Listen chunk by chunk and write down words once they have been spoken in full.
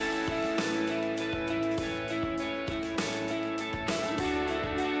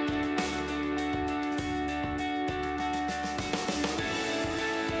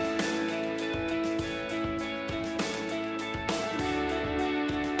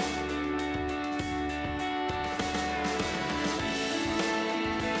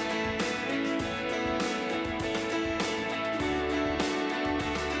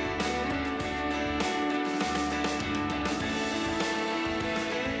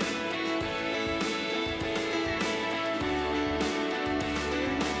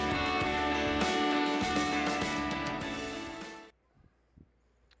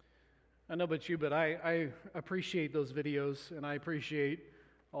know about you, but I appreciate those videos, and I appreciate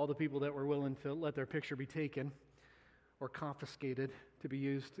all the people that were willing to let their picture be taken or confiscated to be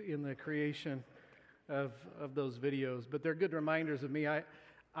used in the creation of those videos. But they're good reminders of me. I'm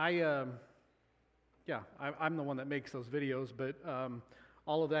the one that makes those videos, but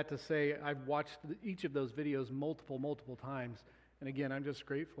all of that to say, I've watched each of those videos multiple times. And again, I'm just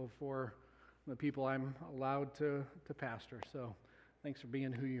grateful for the people I'm allowed to pastor. So thanks for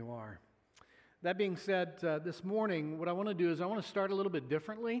being who you are. That being said, this morning, what I want to do is I want to start a little bit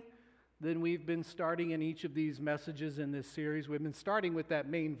differently than we've been starting in each of these messages in this series. We've been starting with that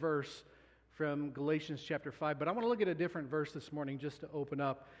main verse from Galatians chapter 5, but I want to look at a different verse this morning just to open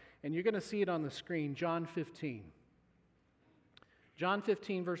up, and you're going to see it on the screen, John 15. John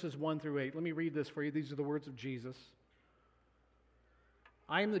 15, verses 1 through 8. Let me read this for you. These are the words of Jesus.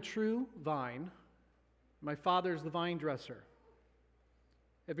 I am the true vine. My Father is the vine dresser.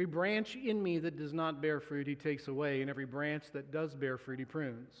 Every branch in me that does not bear fruit, he takes away, and every branch that does bear fruit, he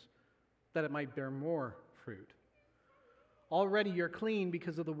prunes, that it might bear more fruit. Already you're clean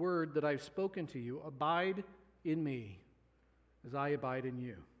because of the word that I've spoken to you. Abide in me as I abide in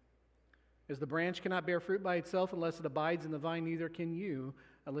you. As the branch cannot bear fruit by itself unless it abides in the vine, neither can you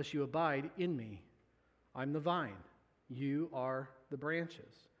unless you abide in me. I'm the vine. You are the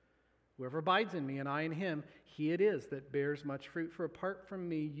branches. Whoever abides in me and I in him, he it is that bears much fruit. For apart from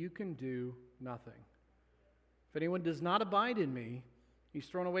me, you can do nothing. If anyone does not abide in me, he's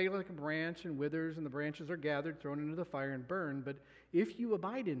thrown away like a branch and withers, and the branches are gathered, thrown into the fire, and burned. But if you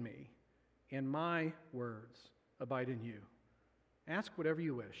abide in me, and my words abide in you, ask whatever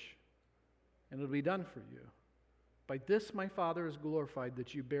you wish, and it'll be done for you. By this my Father is glorified,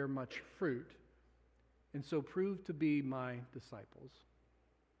 that you bear much fruit, and so prove to be my disciples.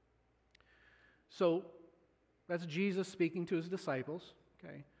 So, that's Jesus speaking to his disciples.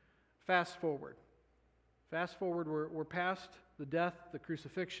 Okay, Fast forward, we're past the death, the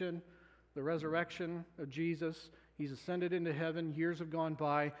crucifixion, the resurrection of Jesus. He's ascended into heaven. Years have gone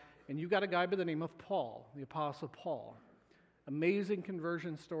by, and you've got a guy by the name of Paul, the Apostle Paul. Amazing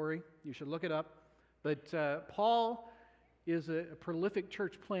conversion story. You should look it up. But Paul is a prolific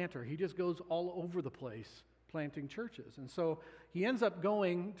church planter. He just goes all over the place planting churches. And so he ends up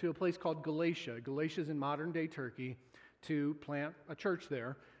going to a place called Galatia. Galatia is in modern-day Turkey, to plant a church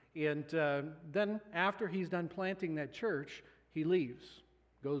there. And then after he's done planting that church, he leaves,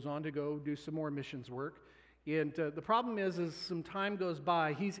 goes on to go do some more missions work. And the problem is, as some time goes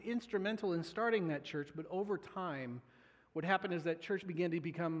by, he's instrumental in starting that church, but over time, what happened is that church began to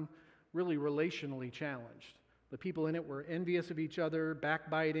become really relationally challenged. The people in it were envious of each other,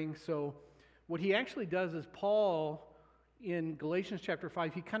 backbiting. So what he actually does is Paul, in Galatians chapter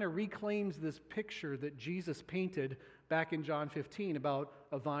 5, he kind of reclaims this picture that Jesus painted back in John 15 about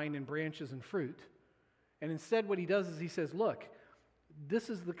a vine and branches and fruit. And instead what he does is he says, look, this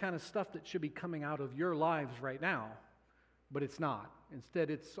is the kind of stuff that should be coming out of your lives right now, but it's not. Instead,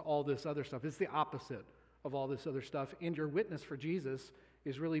 it's all this other stuff. It's the opposite of all this other stuff, and your witness for Jesus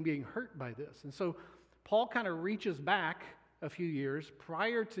is really being hurt by this. And so Paul kind of reaches back a few years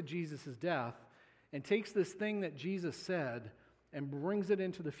prior to Jesus' death and takes this thing that Jesus said and brings it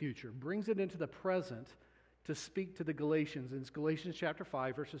into the future, brings it into the present to speak to the Galatians. And it's Galatians chapter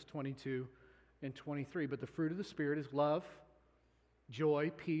 5, verses 22 and 23. But the fruit of the Spirit is love,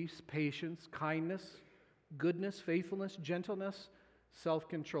 joy, peace, patience, kindness, goodness, faithfulness, gentleness,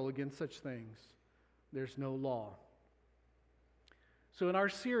 self-control. Against such things there's no law. So in our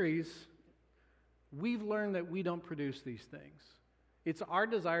series, we've learned that we don't produce these things. It's our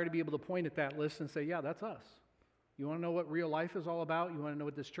desire to be able to point at that list and say, yeah, that's us. You want to know what real life is all about? You want to know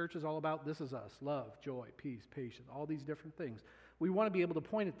what this church is all about? This is us. Love, joy, peace, patience, all these different things. We want to be able to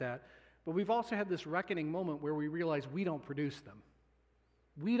point at that, but we've also had this reckoning moment where we realize we don't produce them.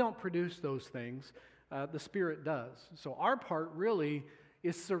 We don't produce those things. The Spirit does. So our part really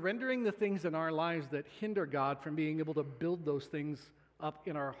is surrendering the things in our lives that hinder God from being able to build those things up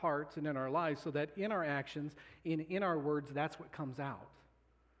in our hearts and in our lives, so that in our actions, in our words, that's what comes out.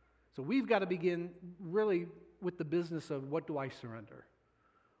 So we've got to begin really with the business of, what do I surrender?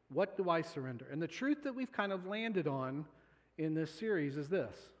 What do I surrender? And the truth that we've kind of landed on in this series is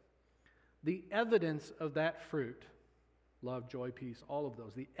this: the evidence of that fruit, love, joy, peace, all of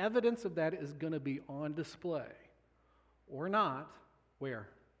those, the evidence of that is going to be on display, or not, where?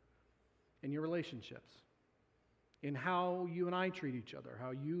 In your relationships. In how you and I treat each other,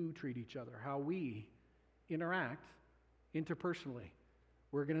 how you treat each other, how we interact interpersonally.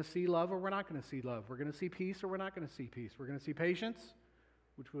 We're going to see love or we're not going to see love. We're going to see peace or we're not going to see peace. We're going to see patience,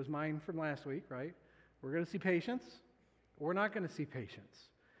 which was mine from last week, right? We're going to see patience or we're not going to see patience.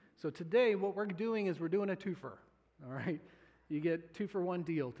 So today, what we're doing is we're doing a twofer, all right? You get 2-for-1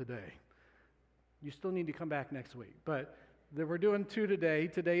 deal today. You still need to come back next week, but we're doing 2 today.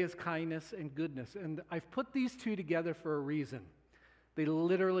 Today is kindness and goodness, and I've put these 2 together for a reason. They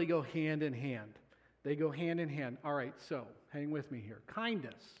literally go hand in hand. They go hand in hand. All right, so hang with me here.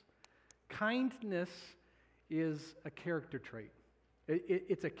 Kindness. Kindness is a character trait.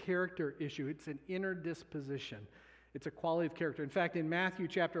 It's a character issue. It's an inner disposition. It's a quality of character. In fact, in Matthew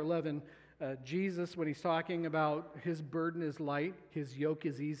chapter 11, Jesus, when he's talking about his burden is light, his yoke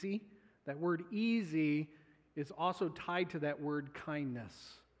is easy, that word easy is also tied to that word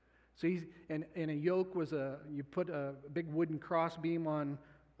kindness. So and a yoke was you put a big wooden crossbeam on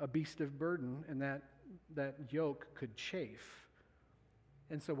a beast of burden, and that yoke could chafe.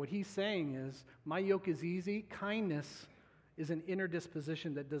 And so what he's saying is, my yoke is easy. Kindness is an inner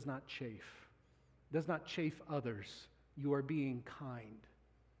disposition that does not chafe others. You are being kind.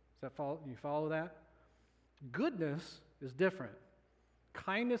 You follow that? Goodness is different.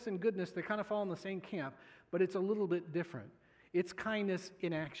 Kindness and goodness, they kind of fall in the same camp, but it's a little bit different. It's kindness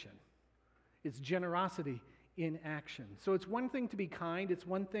in action. It's generosity in action. So it's one thing to be kind. It's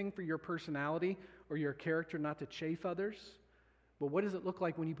one thing for your personality or your character not to chafe others. But what does it look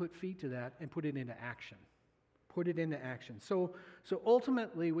like when you put feet to that and put it into action? Put it into action. So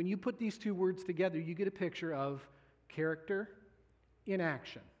ultimately, when you put these 2 words together, you get a picture of character in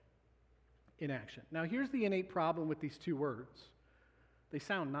action. In action. Now, here's the innate problem with these 2 words. They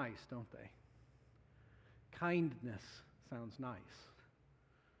sound nice, don't they? Kindness sounds nice.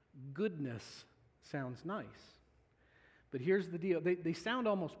 Goodness sounds nice. But here's the deal. They sound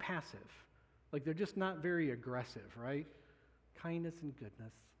almost passive. Like they're just not very aggressive, right? Kindness and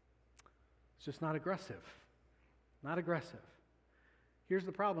goodness. It's just not aggressive. Not aggressive. Here's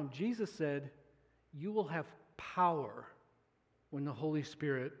the problem. Jesus said, you will have power when the Holy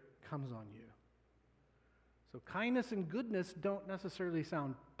Spirit comes on you. So kindness and goodness don't necessarily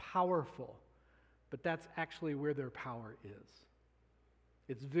sound powerful, but that's actually where their power is.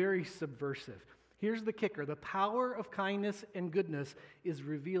 It's very subversive. Here's the kicker. The power of kindness and goodness is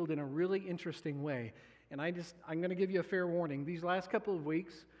revealed in a really interesting way. And I'm going to give you a fair warning. These last couple of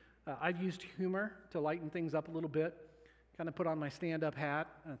weeks, I've used humor to lighten things up a little bit, kind of put on my stand-up hat,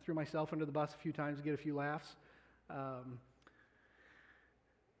 threw myself under the bus a few times to get a few laughs.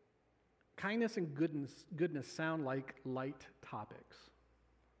 Kindness and goodness sound like light topics.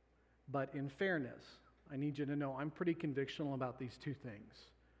 But in fairness, I need you to know I'm pretty convictional about these 2 things.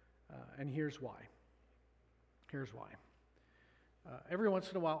 And here's why. Here's why. Every once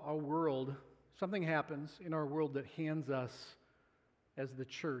in a while, something happens in our world that hands us, as the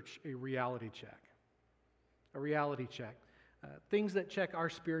church, a reality check. A reality check. Things that check our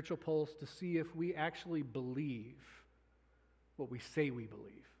spiritual pulse to see if we actually believe what we say we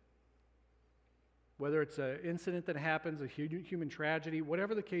believe. Whether it's an incident that happens, a human tragedy,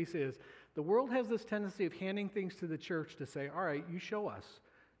 whatever the case is, the world has this tendency of handing things to the church to say, all right, you show us.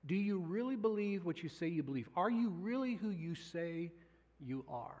 Do you really believe what you say you believe? Are you really who you say you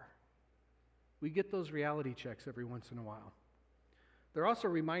are? We get those reality checks every once in a while. They're also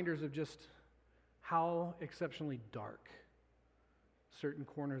reminders of just how exceptionally dark certain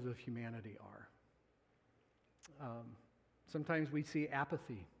corners of humanity are. Sometimes we see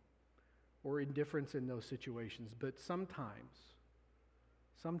apathy or indifference in those situations, but sometimes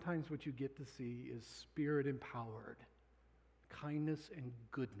what you get to see is Spirit-empowered kindness and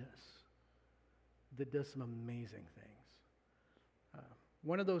goodness that does some amazing things.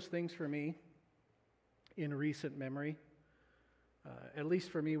 One of those things for me in recent memory, at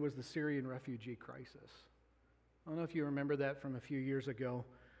least for me, was the Syrian refugee crisis. I don't know if you remember that from a few years ago.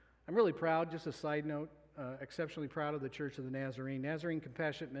 I'm really proud, just a side note, exceptionally proud of the Church of the Nazarene. Nazarene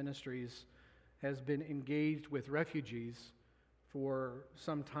Compassionate Ministries has been engaged with refugees for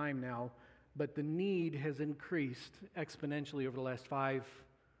some time now, but the need has increased exponentially over the last 4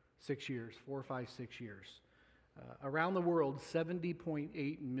 or 5, 6 years. Around the world,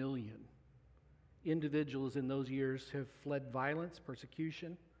 70.8 million individuals in those years have fled violence,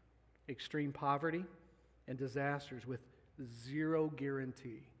 persecution, extreme poverty, and disasters with zero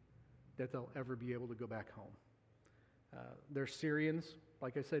guarantee that they'll ever be able to go back home. They're Syrians,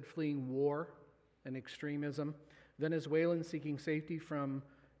 like I said, fleeing war and extremism, Venezuelans seeking safety from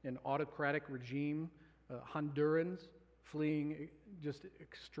an autocratic regime, Hondurans fleeing just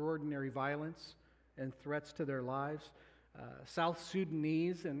extraordinary violence and threats to their lives, South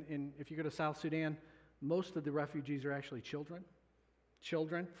Sudanese, and if you go to South Sudan, most of the refugees are actually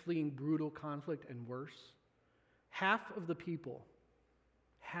children fleeing brutal conflict and worse. Half of the people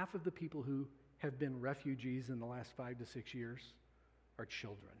who have been refugees in the last 5 to 6 years are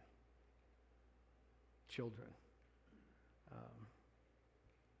children. children,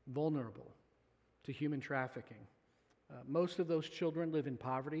 vulnerable to human trafficking. Most of those children live in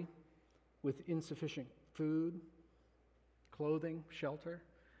poverty with insufficient food, clothing, shelter.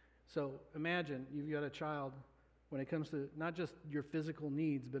 So imagine you've got a child, when it comes to not just your physical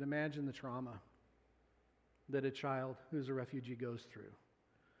needs, but imagine the trauma that a child who's a refugee goes through.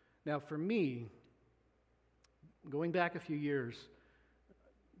 Now for me, going back a few years,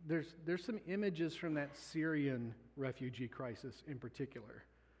 there's some images from that Syrian refugee crisis in particular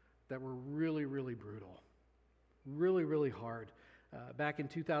that were really, really brutal, really, really hard back in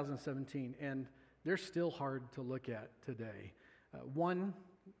 2017, and they're still hard to look at today. One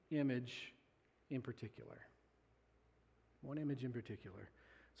image in particular.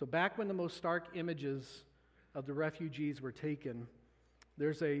 So back when the most stark images of the refugees were taken,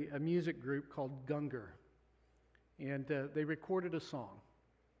 there's a music group called Gungor, and they recorded a song.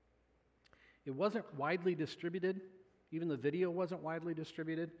 It wasn't widely distributed. Even the video wasn't widely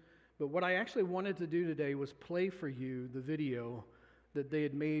distributed. But what I actually wanted to do today was play for you the video that they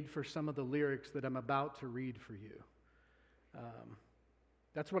had made for some of the lyrics that I'm about to read for you.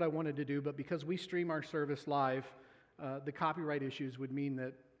 That's what I wanted to do, but because we stream our service live, the copyright issues would mean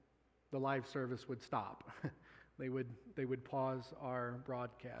that the live service would stop. They would pause our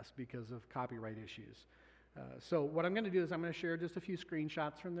broadcast because of copyright issues. So what I'm going to do is I'm going to share just a few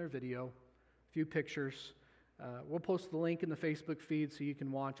screenshots from their video, a few pictures. We'll post the link in the Facebook feed so you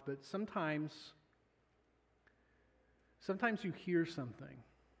can watch, but sometimes you hear something,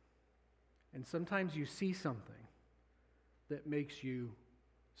 and sometimes you see something that makes you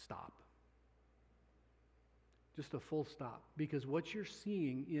stop. Just a full stop, because what you're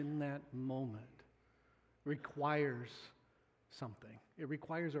seeing in that moment requires something. It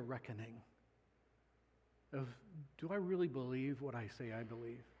requires a reckoning of, do I really believe what I say I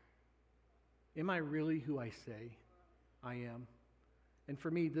believe? Am I really who I say I am? And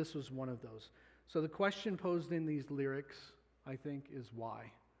for me, this was one of those. So the question posed in these lyrics, I think, is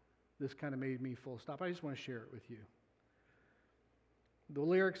why. This kind of made me full stop. I just want to share it with you. The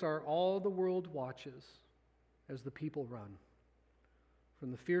lyrics are, all the world watches as the people run,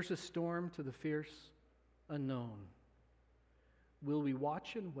 from the fiercest storm to the fierce unknown. Will we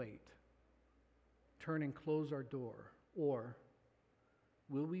watch and wait, turn and close our door, or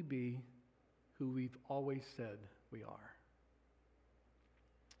will we be who we've always said we are?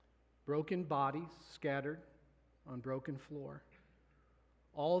 Broken bodies scattered on broken floor.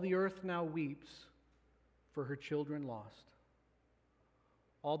 All the earth now weeps for her children lost.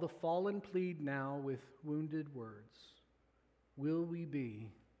 All the fallen plead now with wounded words. Will we be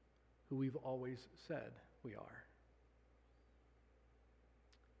who we've always said we are?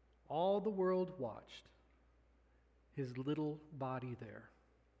 All the world watched his little body there,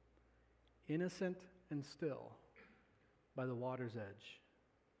 innocent and still by the water's edge,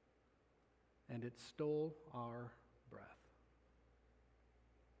 and it stole our breath.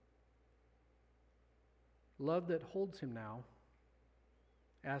 Love that holds him now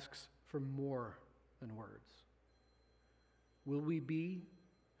asks for more than words. Will we be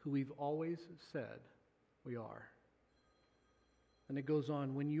who we've always said we are? And it goes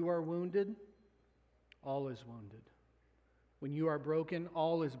on, when you are wounded, all is wounded. When you are broken,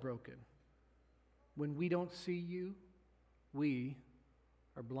 all is broken. When we don't see you, we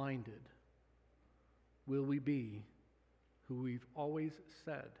are blinded. Will we be who we've always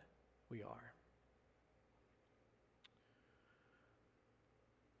said we are?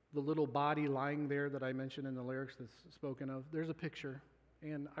 The little body lying there that I mentioned in the lyrics that's spoken of, there's a picture.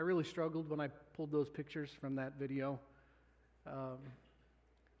 And I really struggled when I pulled those pictures from that video.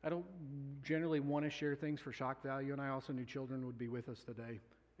 I don't generally want to share things for shock value, and I also knew children would be with us today.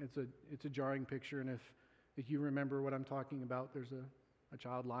 It's a jarring picture, and if you remember what I'm talking about, there's a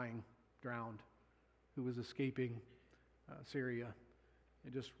child lying drowned who was escaping Syria,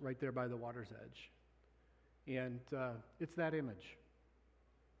 and just right there by the water's edge. And it's that image.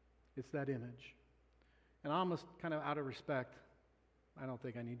 It's that image. And almost kind of out of respect, I don't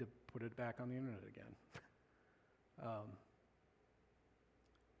think I need to put it back on the internet again.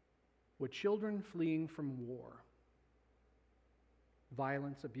 What children fleeing from war,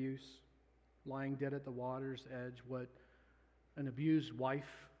 violence, abuse, lying dead at the water's edge, what an abused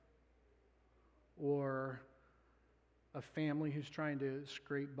wife or a family who's trying to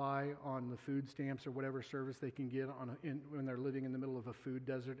scrape by on the food stamps or whatever service they can get when they're living in the middle of a food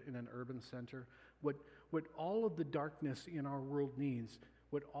desert in an urban center. What all of the darkness in our world needs,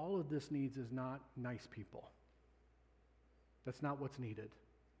 what all of this needs is not nice people. That's not what's needed.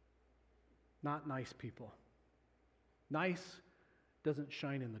 Not nice people. Nice doesn't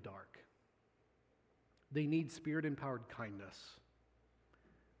shine in the dark. They need Spirit-empowered kindness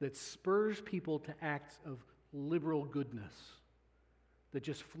that spurs people to acts of liberal goodness that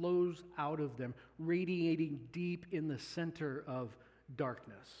just flows out of them, radiating deep in the center of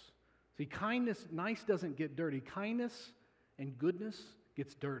darkness. See, kindness, nice doesn't get dirty. Kindness and goodness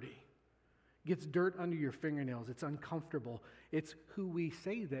gets dirty. Gets dirt under your fingernails. It's uncomfortable. It's who we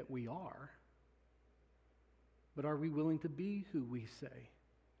say that we are. But are we willing to be who we say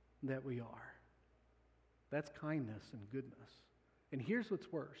that we are? That's kindness and goodness. And here's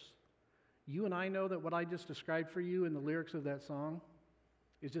what's worse. You and I know that what I just described for you in the lyrics of that song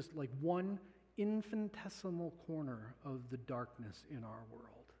is just like one infinitesimal corner of the darkness in our world.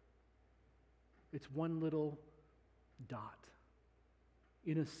 It's one little dot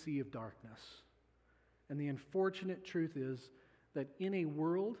in a sea of darkness. And the unfortunate truth is that in a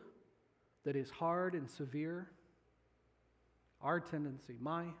world that is hard and severe, our tendency,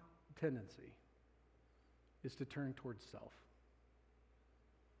 my tendency, is to turn towards self.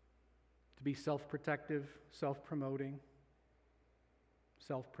 To be self-protective, self-promoting,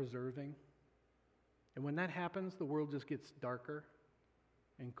 self-preserving. And when that happens, the world just gets darker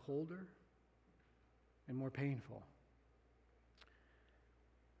and colder and more painful.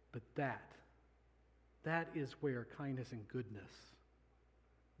 But that is where kindness and goodness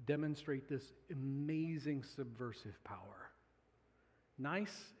demonstrate this amazing subversive power.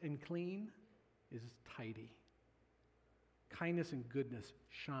 Nice and clean is tidy. Kindness and goodness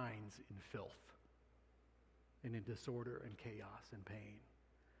shines in filth and in disorder and chaos and pain.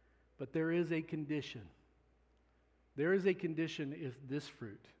 But there is a condition. There is a condition if this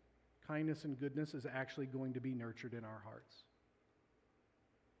fruit, kindness and goodness, is actually going to be nurtured in our hearts.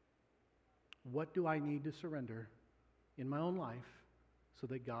 What do I need to surrender in my own life so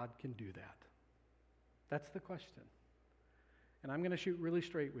that God can do that? That's the question. And I'm going to shoot really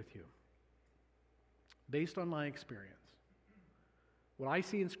straight with you. Based on my experience, what I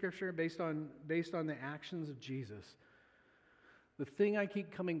see in Scripture, based on the actions of Jesus, the thing I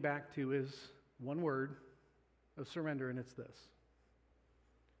keep coming back to is one word of surrender, and it's this.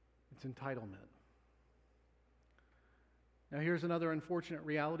 It's entitlement. Now, here's another unfortunate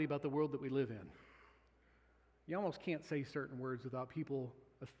reality about the world that we live in. You almost can't say certain words without people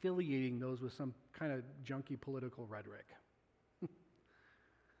affiliating those with some kind of junky political rhetoric.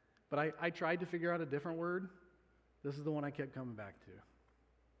 But I tried to figure out a different word. This is the one I kept coming back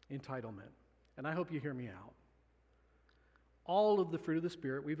to. Entitlement. And I hope you hear me out. All of the fruit of the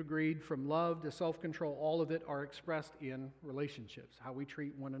Spirit, we've agreed, from love to self-control, all of it are expressed in relationships, how we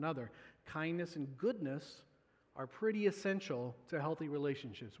treat one another. Kindness and goodness are pretty essential to healthy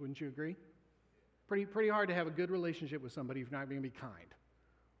relationships. Wouldn't you agree? Pretty hard to have a good relationship with somebody if you're not going to be kind,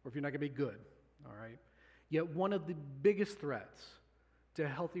 or if you're not going to be good, all right? Yet one of the biggest threats to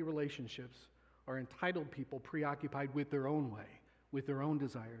healthy relationships are entitled people preoccupied with their own way, with their own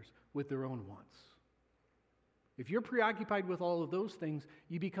desires, with their own wants. If you're preoccupied with all of those things,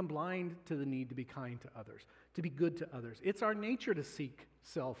 you become blind to the need to be kind to others, to be good to others. It's our nature to seek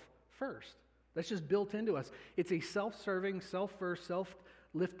self first. That's just built into us. It's a self-serving, self-first,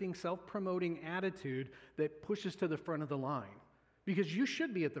 self-lifting, self-promoting attitude that pushes to the front of the line. Because you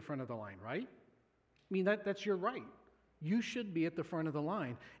should be at the front of the line, right? I mean, that's your right. You should be at the front of the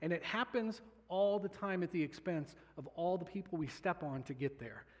line. And it happens all the time at the expense of all the people we step on to get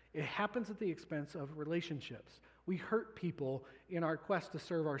there. It happens at the expense of relationships. We hurt people in our quest to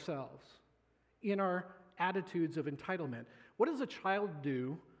serve ourselves, in our attitudes of entitlement. What does a child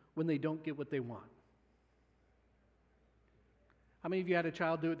do when they don't get what they want? How many of you had a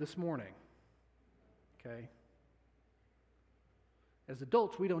child do it this morning? Okay. As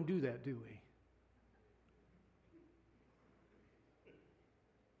adults, we don't do that, do we?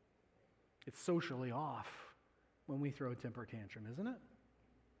 It's socially off when we throw a temper tantrum, isn't it?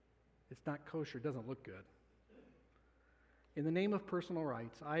 It's not kosher. It doesn't look good. In the name of personal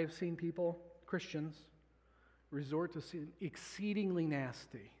rights, I have seen people, Christians, resort to exceedingly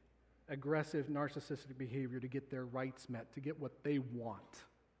nasty, aggressive, narcissistic behavior to get their rights met, to get what they want.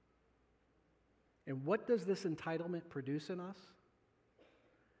 And what does this entitlement produce in us?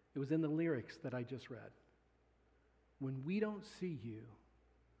 It was in the lyrics that I just read. When we don't see you,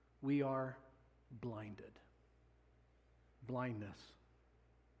 we are blinded. Blindness.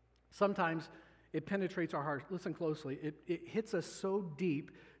 Sometimes it penetrates our hearts. Listen closely. It hits us so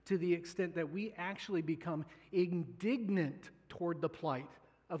deep to the extent that we actually become indignant toward the plight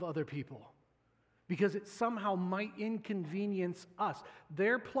of other people because it somehow might inconvenience us.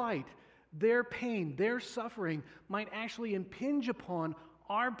 Their plight, their pain, their suffering might actually impinge upon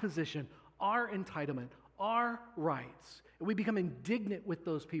our position, our entitlement, our rights. And we become indignant with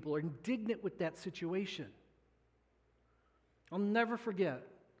those people or indignant with that situation. I'll never forget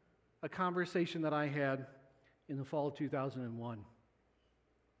a conversation that I had in the fall of 2001. I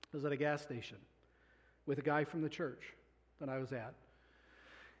was at a gas station with a guy from the church that I was at.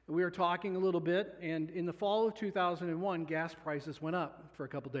 We were talking a little bit, and in the fall of 2001, gas prices went up for a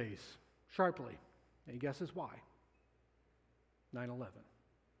couple days, sharply. Any guesses why? 9/11.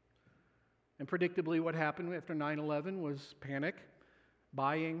 And predictably, what happened after 9/11 was panic,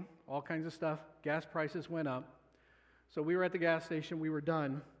 buying, all kinds of stuff. Gas prices went up. So we were at the gas station, we were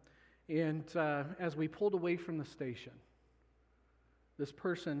done, and as we pulled away from the station, this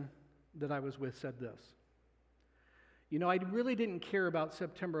person that I was with said this: "You know, I really didn't care about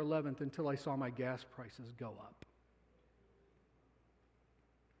September 11th until I saw my gas prices go up."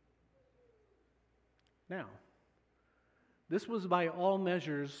 Now, this was by all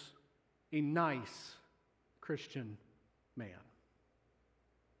measures a nice Christian man.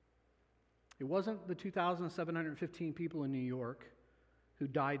 It wasn't the 2,715 people in New York who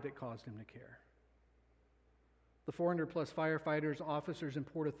died that caused him to care. The 400 plus firefighters, officers, and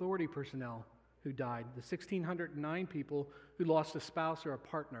Port Authority personnel who died. The 1,609 people who lost a spouse or a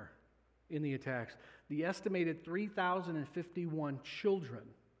partner in the attacks. The estimated 3,051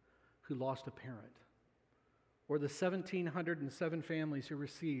 children who lost a parent. Or the 1,707 families who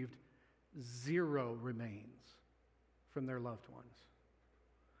received 0 remains from their loved ones.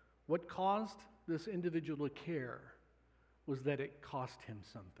 What caused this individual to care was that it cost him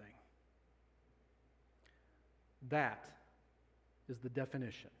something. That is the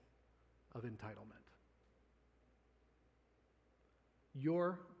definition of entitlement.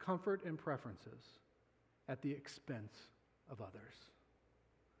 Your comfort and preferences at the expense of others.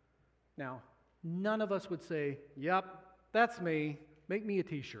 Now, none of us would say, "Yep, that's me. Make me a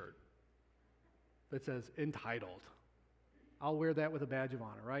t-shirt that says entitled. I'll wear that with a badge of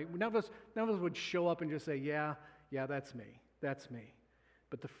honor," right? None of us would show up and just say, yeah, that's me. That's me.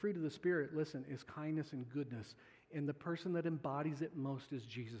 But the fruit of the Spirit, listen, is kindness and goodness. And the person that embodies it most is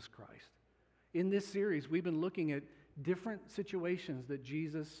Jesus Christ. In this series, we've been looking at different situations that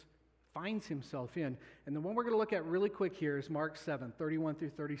Jesus finds himself in. And the one we're going to look at really quick here is Mark 7, 31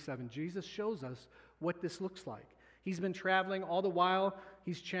 through 37. Jesus shows us what this looks like. He's been traveling all the while.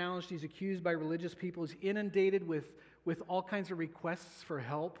 He's challenged. He's accused by religious people. He's inundated with all kinds of requests for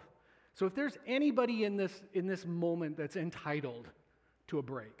help. So if there's anybody in this moment that's entitled to a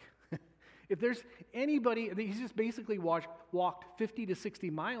break, if there's anybody, he's just basically walked 50 to 60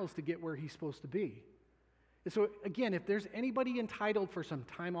 miles to get where he's supposed to be. And so again, if there's anybody entitled for some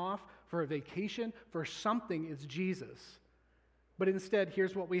time off, for a vacation, for something, it's Jesus. But instead,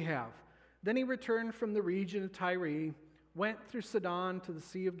 here's what we have. Then he returned from the region of Tyre, went through Sidon to the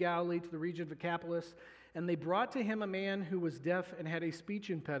Sea of Galilee, to the region of Decapolis, and they brought to him a man who was deaf and had a speech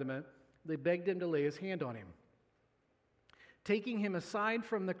impediment. They begged him to lay his hand on him. Taking him aside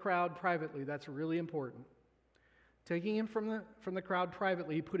from the crowd privately, that's really important. Taking him from the crowd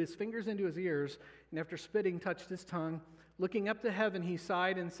privately, he put his fingers into his ears, and after spitting, touched his tongue. Looking up to heaven, he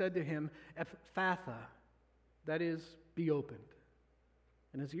sighed and said to him, "Ephphatha," that is, be opened.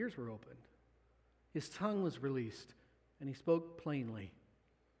 And his ears were opened. His tongue was released, and he spoke plainly.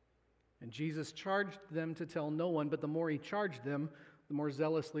 And Jesus charged them to tell no one, but the more he charged them, the more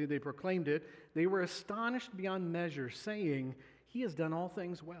zealously they proclaimed it. They were astonished beyond measure, saying, "He has done all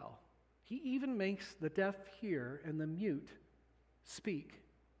things well. He even makes the deaf hear and the mute speak."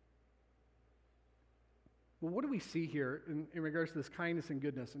 Well, what do we see here in regards to this kindness and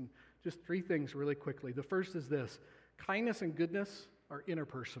goodness? And just 3 things really quickly. The first is this: kindness and goodness are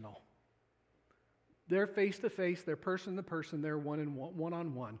interpersonal. They're face-to-face, they're person-to-person, they're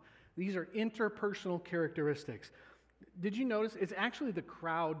one-on-one. These are interpersonal characteristics. Did you notice? It's actually the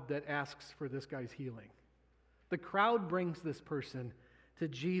crowd that asks for this guy's healing. The crowd brings this person to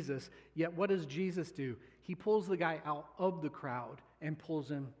Jesus, yet what does Jesus do? He pulls the guy out of the crowd and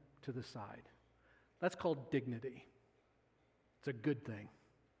pulls him to the side. That's called dignity. It's a good thing.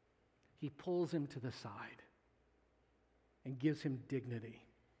 He pulls him to the side and gives him dignity.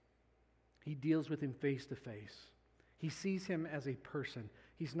 He deals with him face to face. He sees him as a person.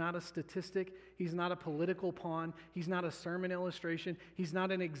 He's not a statistic. He's not a political pawn. He's not a sermon illustration. He's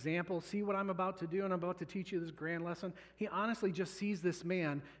not an example. See what I'm about to do, and I'm about to teach you this grand lesson. He honestly just sees this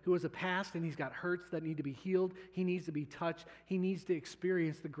man who has a past, and he's got hurts that need to be healed. He needs to be touched. He needs to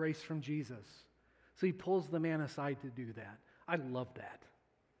experience the grace from Jesus. So he pulls the man aside to do that. I love that.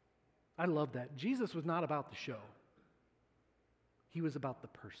 I love that. Jesus was not about the show. He was about the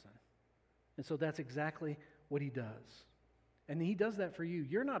person. And so that's exactly what he does. And he does that for you.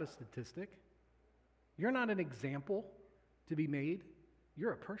 You're not a statistic. You're not an example to be made.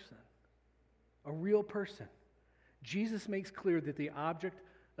 You're a person, a real person. Jesus makes clear that the object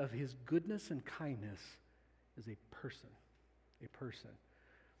of his goodness and kindness is a person, a person.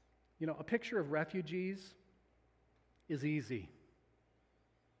 You know, a picture of refugees is easy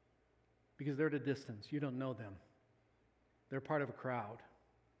because they're at a distance. You don't know them. They're part of a crowd.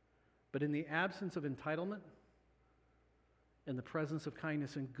 But in the absence of entitlement and the presence of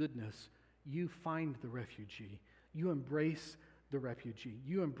kindness and goodness, you find the refugee. You embrace the refugee.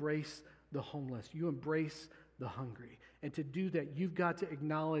 You embrace the homeless. You embrace the hungry. And to do that, you've got to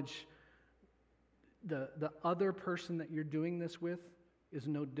acknowledge the other person that you're doing this with is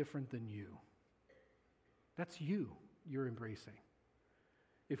no different than you. That's you're embracing.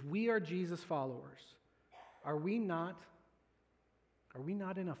 If we are Jesus followers, are we not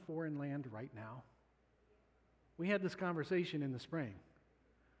in a foreign land right now? We had this conversation in the spring.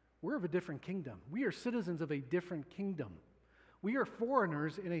 We're of a different kingdom. We are citizens of a different kingdom. We are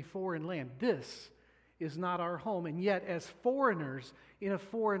foreigners in a foreign land. This is not our home. And yet, as foreigners in a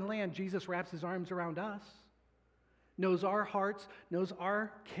foreign land, Jesus wraps his arms around us, knows our hearts, knows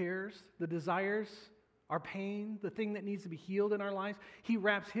our cares, the desires, our pain, the thing that needs to be healed in our lives. He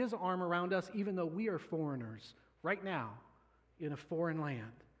wraps his arm around us even though we are foreigners right now in a foreign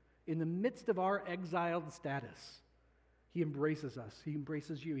land. In the midst of our exiled status, he embraces us. He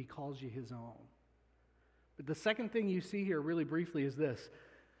embraces you. He calls you his own. But the second thing you see here really briefly is this.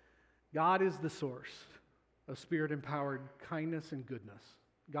 God is the source of Spirit-empowered kindness and goodness.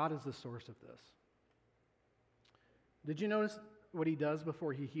 God is the source of this. Did you notice what he does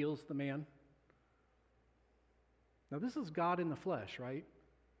before he heals the man? Now, this is God in the flesh, right?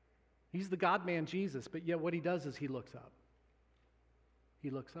 He's the God-man Jesus, but yet what he does is he looks up. He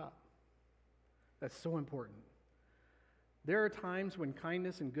looks up. That's so important. There are times when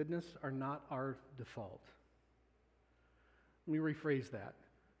kindness and goodness are not our default. Let me rephrase that.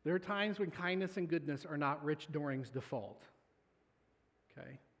 There are times when kindness and goodness are not Rich Doring's default.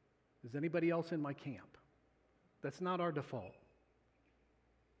 Okay? Is anybody else in my camp? That's not our default.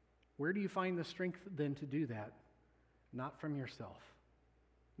 Where do you find the strength then to do that? Not from yourself.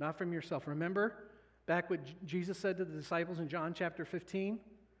 Not from yourself. Remember back what Jesus said to the disciples in John chapter 15?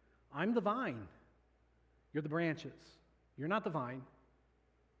 I'm the vine. You're the branches. You're not the vine.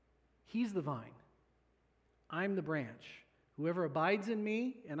 He's the vine. I'm the branch. Whoever abides in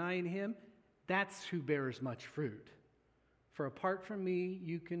me and I in him, that's who bears much fruit. For apart from me,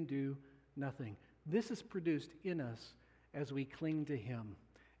 you can do nothing. This is produced in us as we cling to him,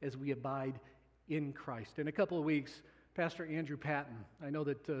 as we abide in Christ. In a couple of weeks, Pastor Andrew Patton, I know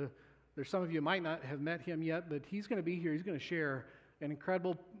that there's some of you might not have met him yet, but he's going to be here. He's going to share an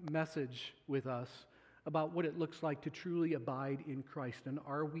incredible message with us about what it looks like to truly abide in Christ. And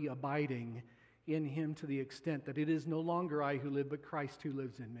are we abiding in him to the extent that it is no longer I who live, but Christ who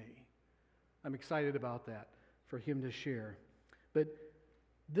lives in me? I'm excited about that for him to share. But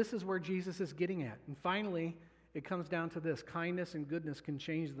this is where Jesus is getting at. And finally, it comes down to this. Kindness and goodness can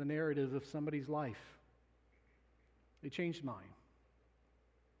change the narrative of somebody's life. It changed mine.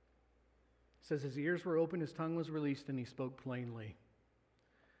 It says his ears were open, his tongue was released, and he spoke plainly.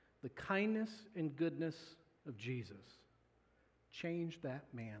 The kindness and goodness of Jesus changed that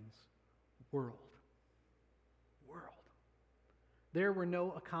man's world. There were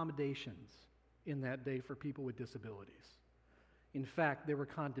no accommodations in that day for people with disabilities. In fact, there were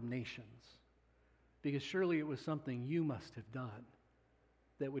condemnations, because surely it was something you must have done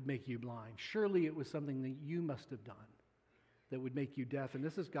that would make you blind. Surely it was something that you must have done that would make you deaf, and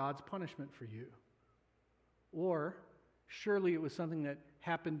this is God's punishment for you. Or surely it was something that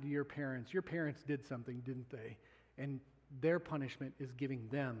happened to your parents. Your parents did something, didn't they? And their punishment is giving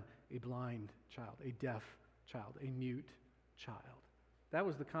them a blind child, a deaf child, a mute child. That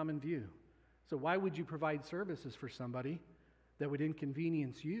was the common view. So why would you provide services for somebody that would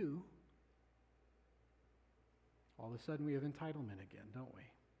inconvenience you? All of a sudden we have entitlement again, don't we?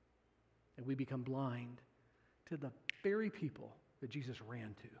 And we become blind to the very people that Jesus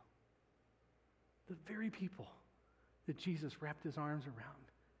ran to. The very people that Jesus wrapped his arms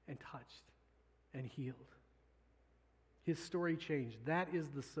around and touched and healed. His story changed. That is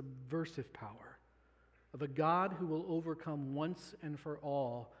the subversive power of a God who will overcome once and for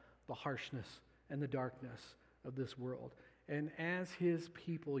all the harshness and the darkness of this world. And as his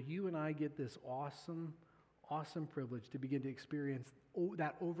people, you and I get this awesome privilege to begin to experience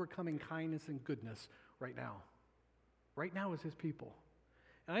that overcoming kindness and goodness right now. Right now as his people.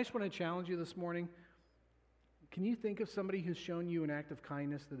 And I just want to challenge you this morning. Can you think of somebody who's shown you an act of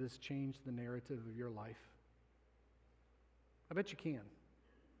kindness that has changed the narrative of your life? I bet you can.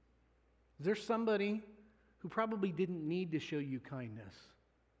 Is there somebody who probably didn't need to show you kindness,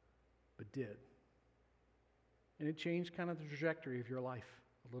 but did? And it changed kind of the trajectory of your life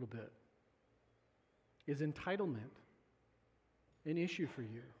a little bit. Is entitlement an issue for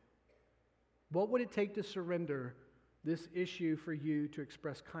you? What would it take to surrender this issue for you to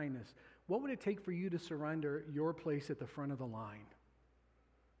express kindness? What would it take for you to surrender your place at the front of the line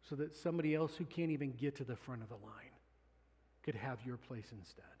so that somebody else who can't even get to the front of the line could have your place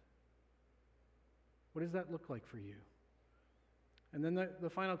instead? What does that look like for you? And then the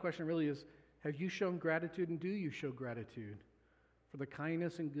final question really is, have you shown gratitude, and do you show gratitude for the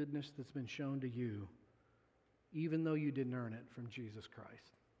kindness and goodness that's been shown to you, even though you didn't earn it from Jesus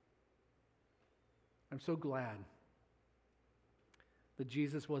Christ? I'm so glad that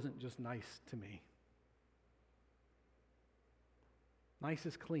Jesus wasn't just nice to me. Nice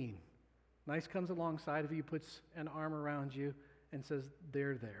is clean. Nice comes alongside of you, puts an arm around you, and says,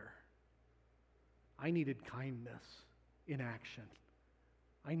 they're there. I needed kindness in action.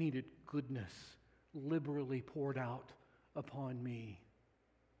 I needed goodness liberally poured out upon me,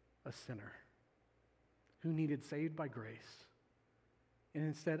 a sinner who needed saved by grace. And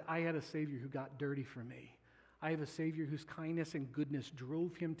instead, I had a Savior who got dirty for me. I have a Savior whose kindness and goodness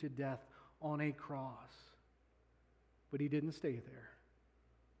drove him to death on a cross. But he didn't stay there.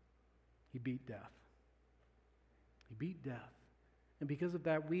 He beat death. He beat death. And because of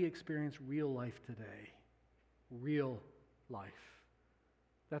that, we experience real life today. Real life.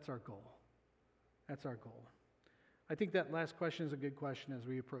 That's our goal. That's our goal. I think that last question is a good question as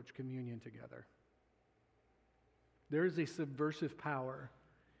we approach communion together. There is a subversive power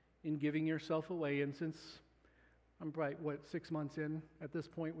in giving yourself away. And since I'm probably, 6 months in at this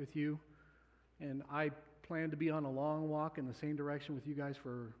point with you, and I plan to be on a long walk in the same direction with you guys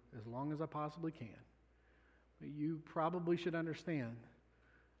for as long as I possibly can. But you probably should understand,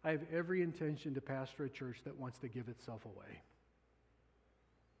 I have every intention to pastor a church that wants to give itself away.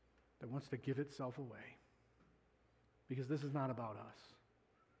 That wants to give itself away. Because this is not about us.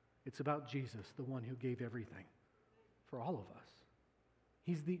 It's about Jesus, the one who gave everything for all of us.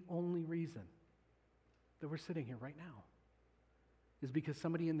 He's the only reason that we're sitting here right now. Is because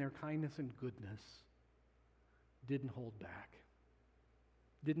somebody in their kindness and goodness didn't hold back.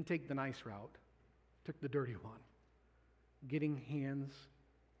 Didn't take the nice route. Took the dirty one. Getting hands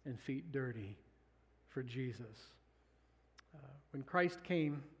and feet dirty for Jesus. When Christ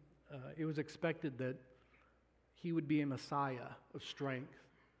came, it was expected that he would be a Messiah of strength.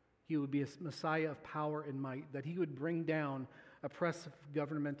 He would be a Messiah of power and might, that he would bring down oppressive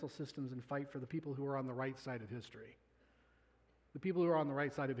governmental systems and fight for the people who are on the right side of history. The people who are on the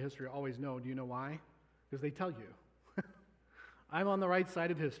right side of history always know. Do you know why? Because they tell you. I'm on the right side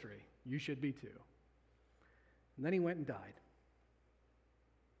of history. You should be too. And then he went and died.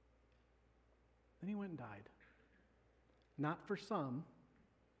 Then he went and died. Not for some,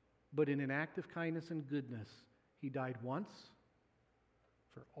 but in an act of kindness and goodness, he died once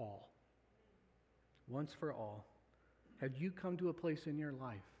for all. Once for all. Have you come to a place in your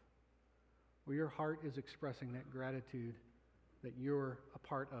life where your heart is expressing that gratitude that you're a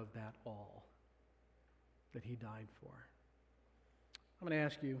part of that all that he died for? I'm going to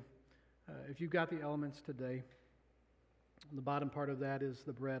ask you, if you've got the elements today, the bottom part of that is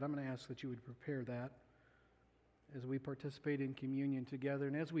the bread. I'm going to ask that you would prepare that as we participate in communion together.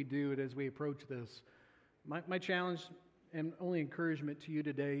 And as we do it, as we approach this, my challenge and only encouragement to you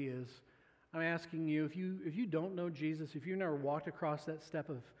today is I'm asking you, if you don't know Jesus, if you've never walked across that step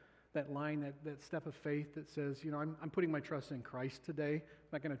of that line, that step of faith that says, I'm putting my trust in Christ today. I'm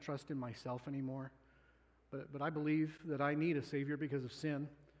not going to trust in myself anymore. But I believe that I need a Savior because of sin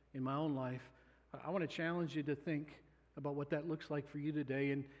in my own life. I want to challenge you to think about what that looks like for you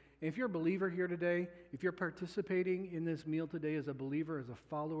today. And if you're a believer here today, if you're participating in this meal today as a believer, as a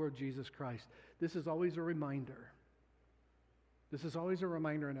follower of Jesus Christ, this is always a reminder. This is always a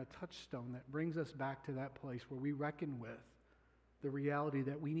reminder and a touchstone that brings us back to that place where we reckon with the reality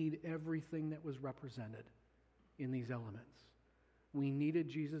that we need everything that was represented in these elements. We needed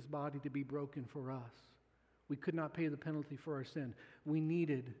Jesus' body to be broken for us. We could not pay the penalty for our sin. We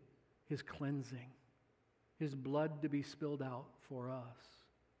needed his cleansing, his blood to be spilled out for us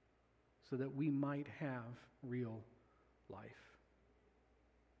so that we might have real life.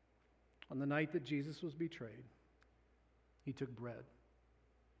 On the night that Jesus was betrayed, he took bread.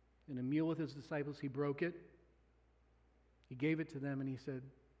 In a meal with his disciples, he broke it. He gave it to them and he said,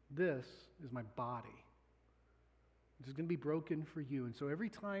 "This is my body. It is going to be broken for you." And so every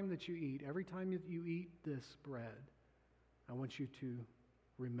time that you eat this bread, I want you to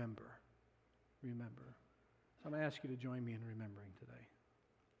remember. Remember. So I'm going to ask you to join me in remembering today.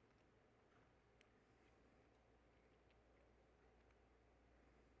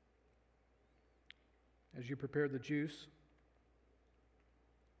 as you prepare the juice,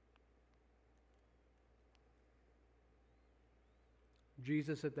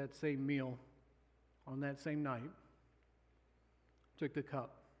 Jesus at that same meal, on that same night, took the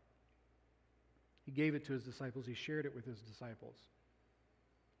cup. He gave it to his disciples. He shared it with his disciples.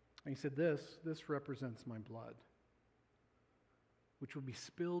 And he said, this represents my blood, which will be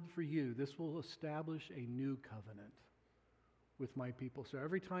spilled for you. This will establish a new covenant with my people. So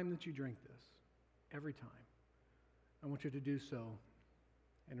every time that you drink this, every time, I want you to do so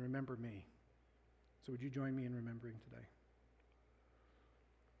and remember me. So would you join me in remembering today?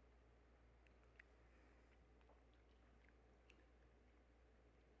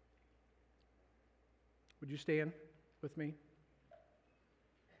 Would you stand with me?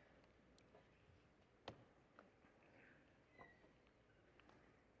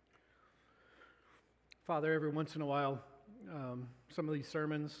 Father, every once in a while, some of these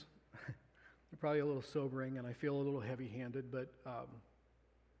sermons are probably a little sobering, and I feel a little heavy-handed, but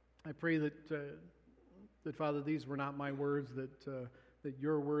I pray that, Father, these were not my words, that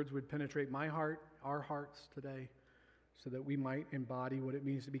your words would penetrate my heart, our hearts today, so that we might embody what it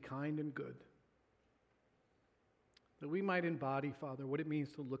means to be kind and good. That we might embody, Father, what it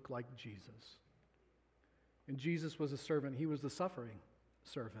means to look like Jesus. And Jesus was a servant. He was the suffering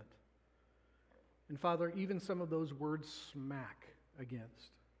servant. And Father, even some of those words smack against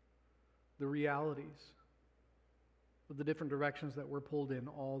the realities of the different directions that we're pulled in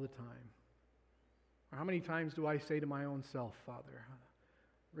all the time. Or how many times do I say to my own self, Father,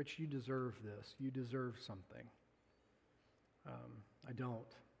 Rich, you deserve this. You deserve something. I don't.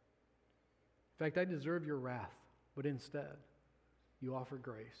 In fact, I deserve your wrath. But instead, you offer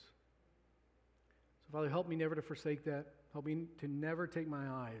grace. So, Father, help me never to forsake that. Help me to never take my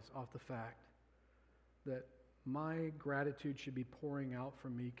eyes off the fact that my gratitude should be pouring out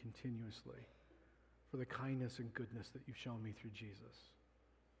from me continuously for the kindness and goodness that you've shown me through Jesus.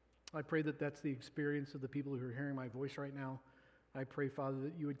 I pray that that's the experience of the people who are hearing my voice right now. I pray, Father,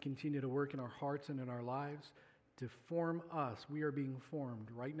 that you would continue to work in our hearts and in our lives to form us. We are being formed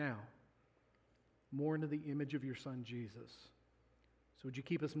right now more into the image of your Son, Jesus. So would you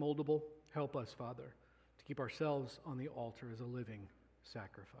keep us moldable? Help us, Father, to keep ourselves on the altar as a living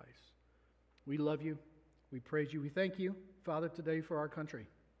sacrifice. We love you. We praise you. We thank you, Father, today for our country,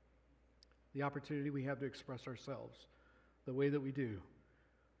 the opportunity we have to express ourselves the way that we do.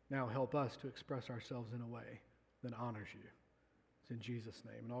 Now help us to express ourselves in a way that honors you. It's in Jesus'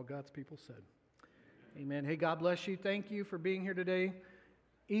 name. And all God's people said, amen. Hey, God bless you. Thank you for being here today.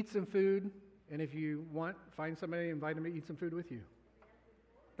 Eat some food. And if you want, find somebody, invite them to eat some food with you.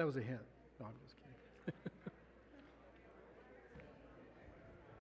 That was a hint. No, I'm just kidding.